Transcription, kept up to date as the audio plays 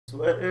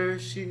Swear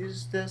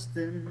she's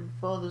destined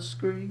for the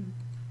screen.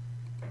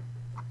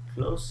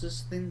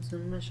 Closest thing to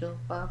Michelle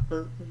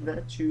Pfeiffer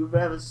that you've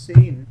ever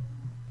seen.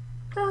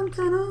 Dun,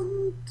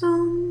 dun,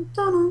 dun,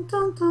 dun,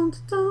 dun, dun, dun,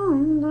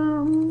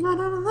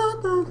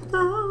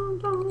 dun,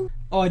 dun.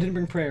 Oh, I didn't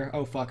bring prayer.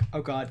 Oh fuck.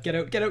 Oh god. Get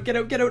out, get out, get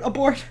out, get out.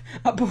 Abort!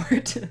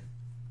 Abort!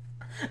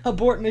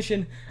 Abort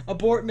mission.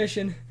 Abort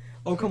mission.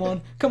 Oh, come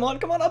on. Come on,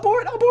 come on.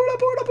 Abort, abort,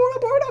 abort, abort,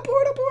 abort,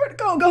 abort, abort.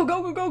 Go, go,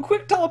 go, go, go.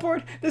 Quick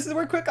teleport. This is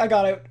where quick. I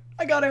got out.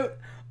 I got out.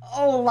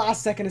 Oh,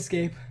 last second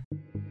escape.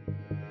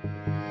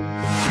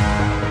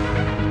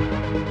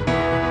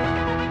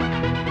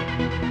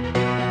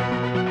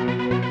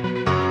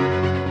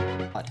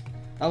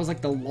 That was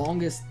like the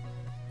longest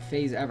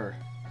phase ever.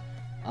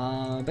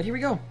 But here we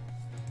go.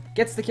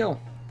 Gets the kill.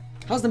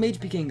 How's the Mage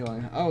Pker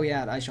going? Oh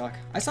yeah, Ice Shock.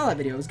 I saw that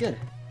video, it was good.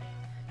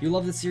 You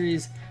love the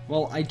series?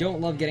 Well, I don't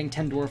love getting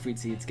 10 Dwarfweed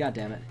Seeds, god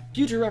damn it.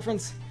 Future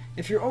reference,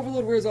 if your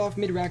overload wears off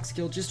mid-rack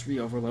skill, just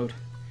re-overload.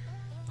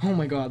 Oh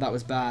my god, that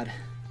was bad.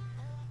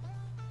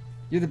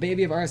 You're the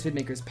baby of RS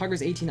vidmakers.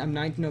 Pugger's 18, I'm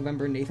 19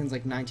 November, Nathan's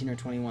like 19 or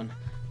 21.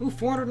 Ooh,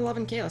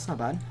 411k, that's not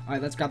bad.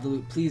 Alright, let's grab the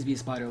loot. Please be a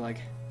spider leg.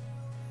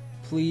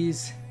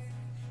 Please.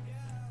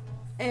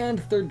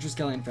 And third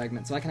Triskelion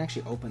fragment, so I can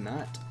actually open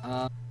that.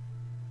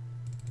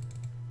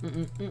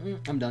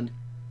 I'm done.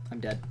 I'm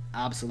dead.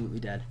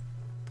 Absolutely dead.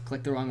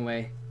 Click the wrong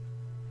way,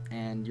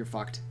 and you're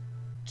fucked.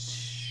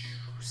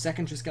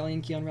 Second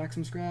Triskelion key on Rax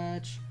from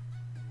scratch.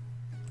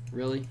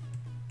 Really?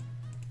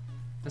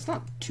 That's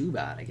not too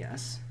bad, I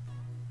guess.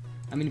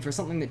 I mean, for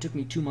something that took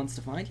me 2 months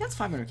to find, yeah, it's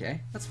 500k.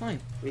 That's fine.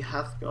 We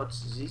have got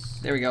this.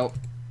 There we go.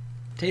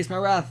 Taste my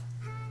wrath.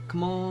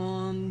 Come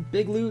on.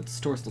 Big loots.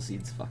 Torstal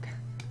seeds. Fuck.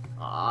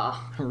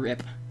 Ah.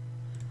 Rip.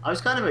 I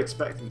was kind of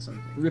expecting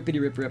something. Rippity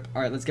rip rip.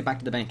 Alright, let's get back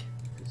to the bank.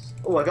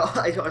 Oh, I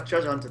got a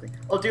treasure hunter thing.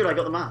 Oh, dude, I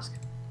got the mask.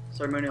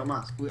 Ceremonial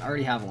mask. We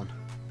already have one.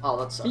 Oh,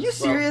 that sucks. Are you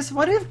serious?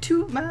 Why do you have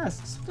 2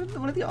 masks?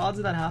 What are the odds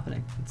of that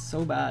happening? It's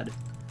so bad.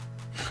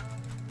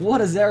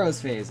 What a Zeros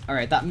phase.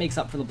 Alright, that makes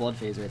up for the blood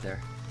phase right there.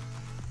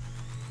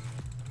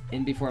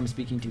 In before I'm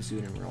speaking too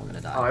soon and we're all gonna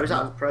die. Oh, I was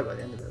out of pro by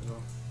the end of it as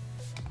well.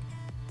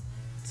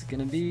 It's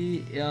gonna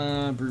be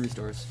brewery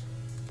stores.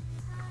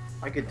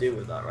 I could do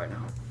with that right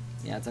now.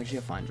 Yeah, it's actually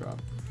a fine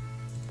drop.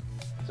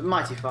 It's a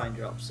mighty fine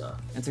drop, sir.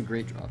 It's a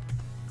great drop.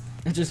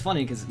 It's just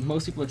funny because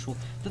most people are troll.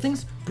 The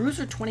things, brews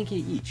are 20k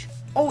each.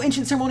 Oh,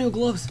 ancient ceremonial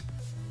gloves.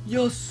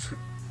 Yes.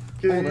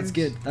 Games. Oh, that's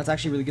good. That's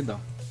actually really good though.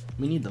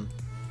 We need them.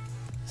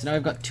 So now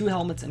I've got 2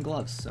 helmets and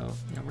gloves. So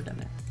you know we're getting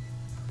there.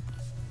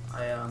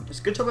 It's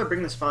a good job I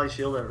bring the Spy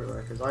Shield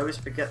everywhere because I always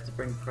forget to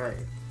bring prey.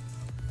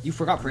 You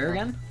forgot prayer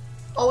again?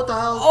 Oh, what the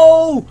hell?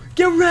 Oh,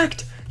 get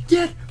wrecked!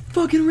 Get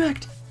fucking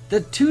wrecked!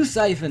 The 2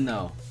 siphon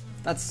though.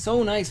 That's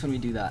so nice when we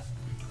do that.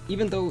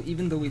 Even though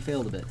we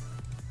failed a bit.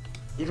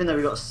 Even though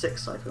we got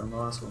 6 siphon on the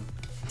last one.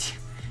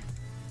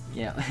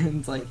 Yeah,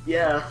 it's like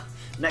yeah.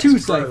 Next 2 pro.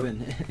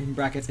 siphon in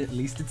brackets. At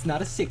least it's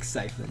not a 6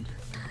 siphon.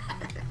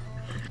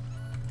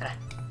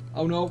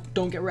 Oh no!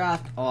 Don't get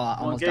wrath. Oh, I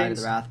almost died of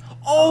the wrath.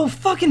 Oh,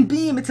 fucking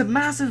beam! It's a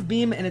massive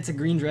beam and it's a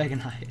green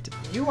dragonite.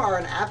 You are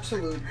an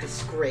absolute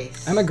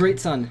disgrace. I'm a great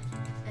son,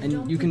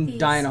 and you can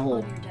die in a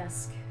hole. On your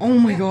desk. Oh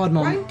my god,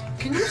 mom! Right?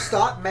 Can you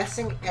stop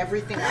messing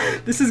everything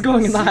up? This is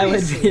going in the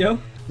highlights Seriously. video.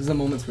 There's the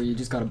moments where you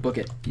just gotta book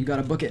it. You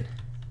gotta book it.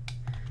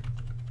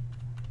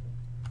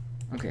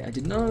 Okay, I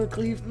did not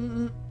cleave.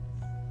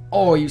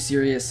 Oh, are you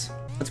serious?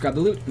 Let's grab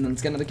the loot and then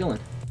let's get another kill in.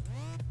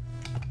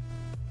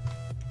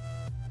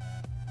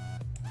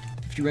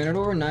 50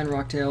 Renador, 9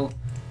 Rocktail,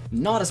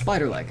 not a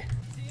spider leg.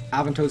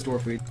 Aventos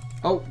Dwarfweed.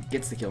 Oh,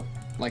 gets the kill.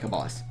 Like a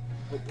boss.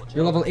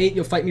 You're level 8,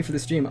 you'll fight me for the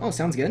stream. Oh,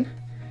 sounds good.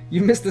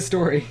 You missed the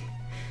story.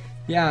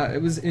 Yeah,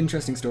 it was an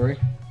interesting story.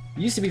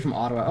 You used to be from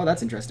Ottawa. Oh,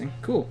 that's interesting.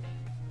 Cool.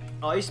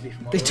 Oh, I used to be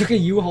from They Ottawa. took a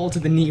U-Haul to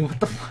the knee. What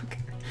the fuck?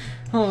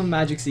 Oh,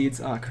 magic seeds.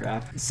 Oh,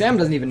 crap. Sam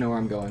doesn't even know where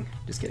I'm going.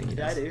 Just kidding. He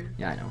Yeah, does. I do.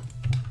 Yeah, I know.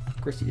 Of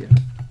course you do.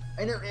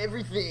 I know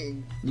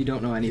everything. You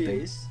don't know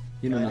anything. Jeez.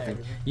 You know I know nothing.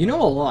 everything. You know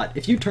a lot.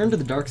 If you turn to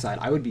the dark side,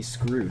 I would be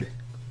screwed.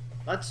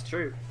 That's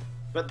true.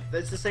 But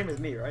it's the same with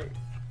me, right?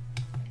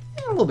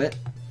 Yeah, a little bit.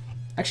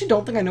 Actually,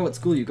 don't think I know what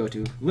school you go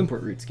to.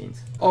 Limport Root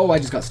Schemes. Oh, I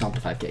just got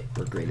stomped to 5k.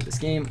 We're great at this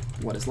game.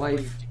 What is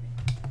life?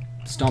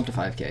 Stomped to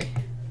 5k.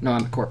 No,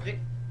 I'm a corp.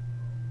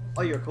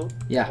 Oh, you're cool.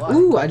 Yeah. Why?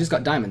 Ooh, I just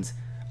got diamonds.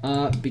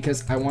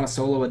 Because I want to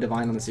solo a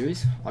divine on the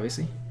series,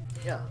 obviously.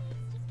 Yeah.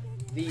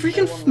 The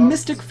Freaking A1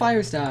 Mystic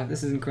Fire Staff.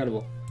 This is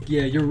incredible.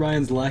 Yeah, you're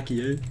Ryan's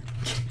lackey, eh?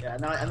 Yeah,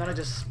 and then I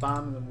just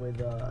spam them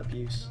with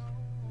abuse.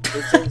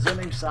 It's her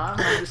name's Sam,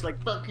 and I'm just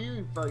like, fuck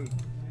you, fuck you.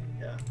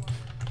 Yeah.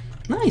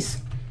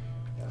 Nice.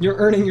 You're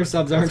earning your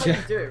subs, aren't That's you?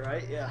 how you do it,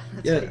 right? Yeah.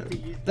 That's Yeah, how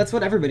you- that's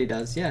what everybody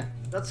does, yeah.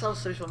 That's how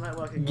social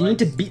networking You need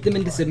to works. beat them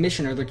into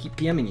submission or they'll keep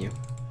PMing you.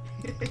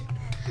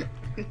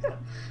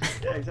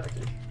 Yeah,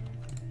 exactly.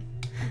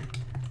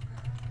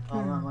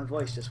 Oh man, my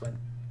voice just went.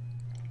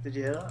 Did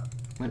you hear that?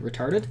 Went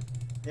retarded?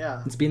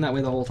 Yeah. It's been that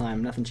way the whole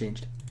time, nothing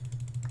changed.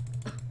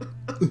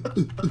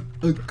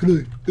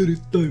 It is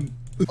time.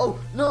 Oh,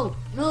 no,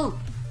 no!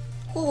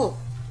 Oh,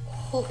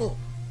 oh,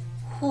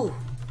 oh,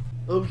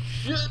 oh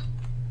shit!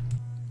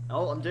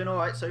 Oh, I'm doing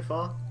alright so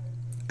far.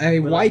 A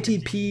Well,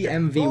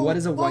 YTPMV. Oh, What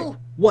is a Y? oh.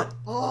 What?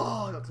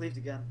 Oh, I got cleaved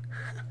again.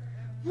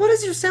 What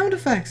is your sound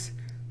effects?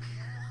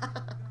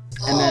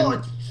 And then-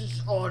 it's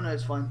just, oh no,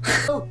 it's fine.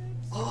 Oh,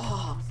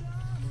 oh.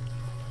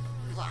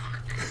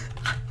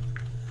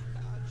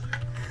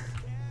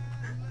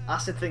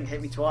 Acid thing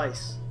hit me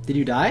twice. Did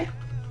you die?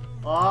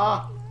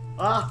 Ah,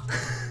 ah.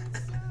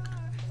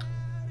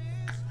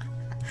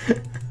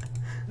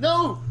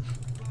 No,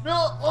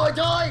 no, oh, I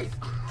died.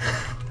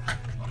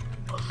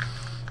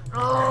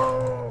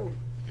 Oh.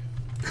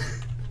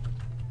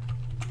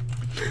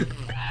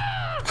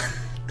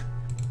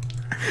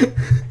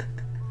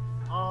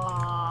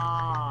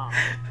 Ah.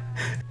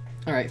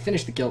 Alright,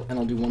 finish the kill, and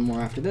I'll do one more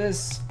after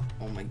this.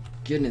 Oh my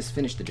goodness,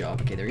 finish the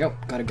job. Okay, there we go.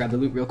 Gotta grab the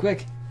loot real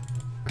quick.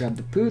 Grab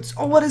the poots.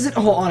 Oh, what is it?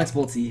 Oh, Onyx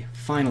Boltsy.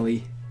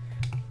 Finally.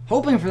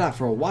 Hoping for that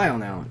for a while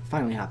now. It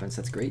finally happens.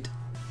 That's great.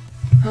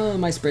 Oh,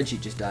 my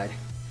spreadsheet just died.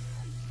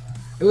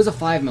 It was a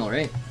 5 mil,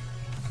 right?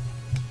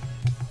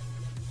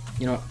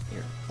 You know what?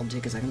 Here, I'll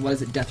take a second. What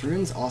is it? Death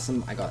Runes?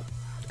 Awesome. I got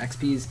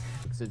XPs.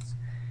 It's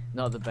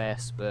not the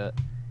best, but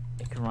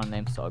it can run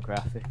them sort of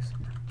graphics.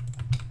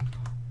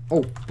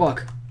 Oh,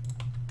 fuck.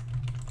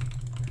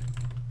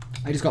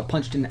 I just got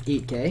punched in the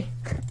 8K.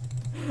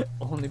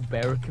 Only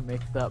Bear can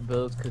make that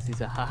build because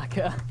he's a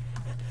hacker.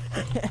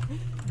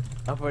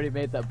 I've already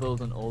made that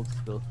build on old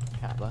school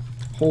Kappa.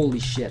 Holy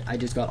shit, I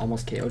just got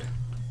almost KO'd.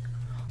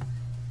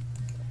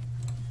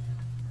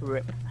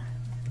 Rip.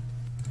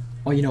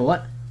 Oh, you know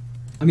what?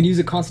 I'm gonna use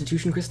a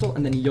Constitution Crystal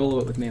and then YOLO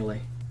it with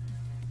melee.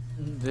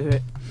 Do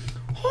it.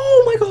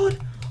 Oh my god!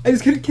 I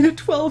just get a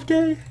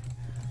 12K!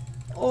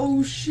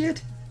 Oh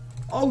shit!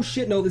 Oh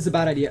shit, no, this is a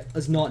bad idea.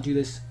 Let's not do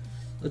this.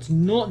 Let's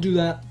not do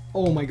that.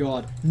 Oh my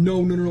god.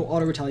 No, no, no, no,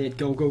 auto retaliate.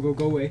 Go, go, go,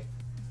 go away.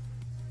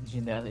 Did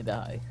you nearly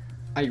die?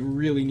 I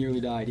really nearly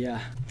died,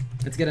 yeah.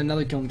 Let's get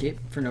another Kiln Cape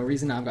for no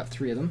reason. Now I've got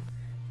 3 of them.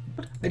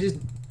 I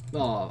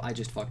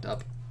just fucked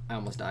up. I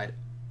almost died.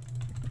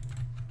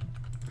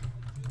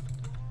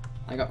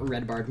 I got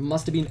red barred.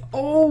 Must have been.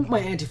 Oh, my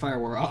anti-fire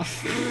wore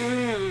off.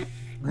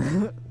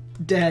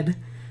 Dead.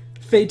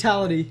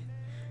 Fatality.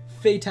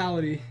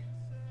 Fatality.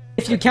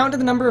 If you count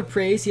the number of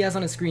praise he has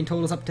on his screen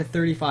totals up to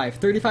 35.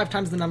 35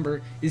 times the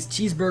number is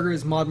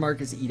cheeseburgers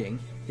Modmark is eating.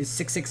 Is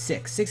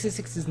 666.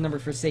 666 is the number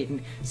for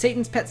Satan.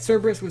 Satan's pet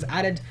Cerberus was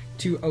added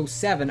to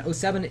 07.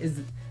 07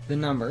 is the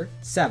number.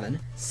 7.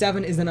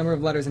 7 is the number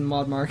of letters in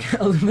Modmark.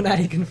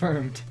 Illuminati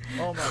confirmed.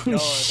 Oh my Holy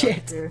god.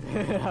 shit.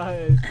 That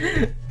is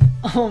good.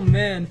 Oh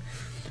man.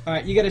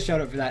 Alright, you get a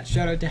shout out for that.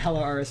 Shout out to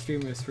Hello RS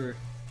Streamers for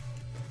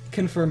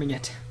confirming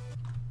it.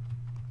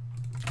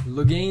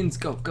 Luganes,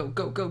 go, go,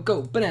 go, go,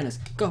 go, bananas,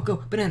 go,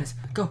 go, bananas,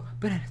 go,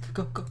 bananas,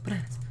 go, go,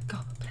 bananas, go,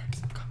 bananas,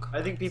 go, go.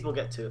 I think people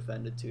get too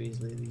offended too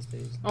easily these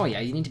days. Oh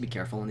yeah, you need to be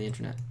careful on the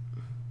internet.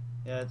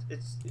 Yeah,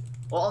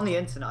 well, on the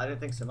internet I don't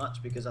think so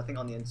much, because I think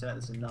on the internet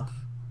there's enough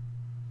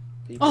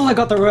people. Oh, I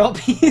got the royal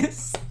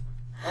piece!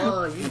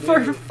 Oh, you For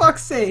do.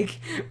 fuck's sake!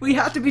 We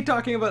have to be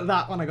talking about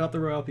that when I got the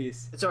royal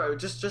piece. It's alright,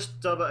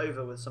 just dub it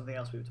over with something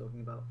else we were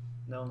talking about.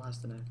 No one has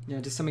to know. Yeah,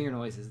 just some of your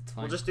noises, it's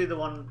fine. We'll just do the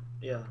one,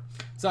 yeah.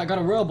 So I got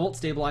a royal bolt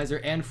stabilizer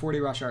and 40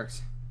 rush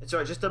arcs. It's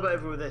alright, just dub it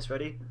over with this,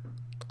 ready?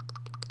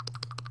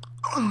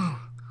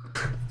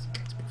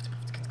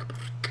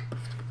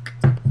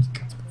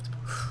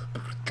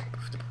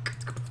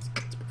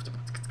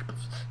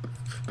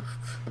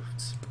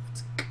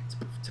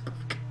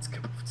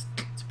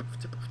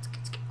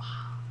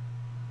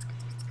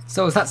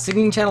 So is that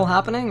singing channel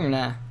happening or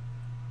nah?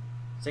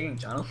 Singing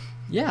channel?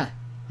 Yeah.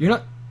 You're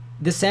not...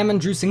 The Sam and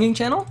Drew singing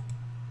channel?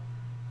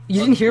 You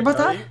didn't hear about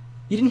that?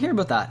 You didn't hear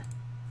about that?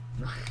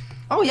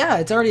 Oh yeah,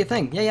 it's already a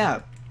thing. Yeah,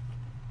 yeah.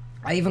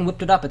 I even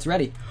whipped it up. It's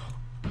ready.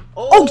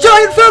 Oh,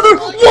 giant feather!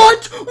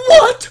 What?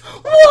 What?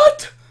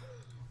 What?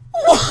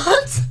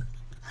 What?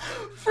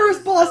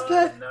 First boss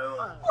pet?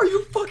 No. Are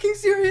you fucking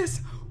serious?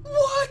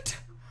 What?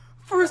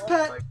 First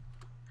pet?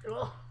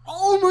 Oh.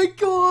 Oh my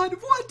god,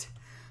 what?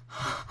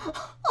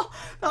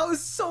 That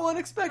was so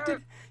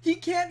unexpected. He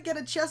can't get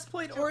a chest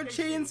plate or a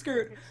chain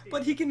skirt,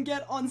 but he can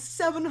get on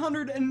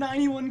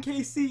 791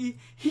 KC.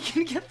 He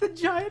can get the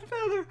giant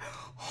feather.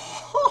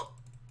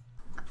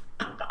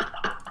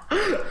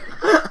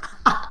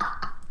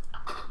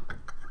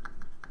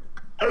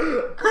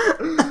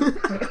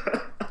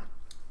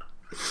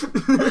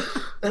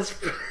 That's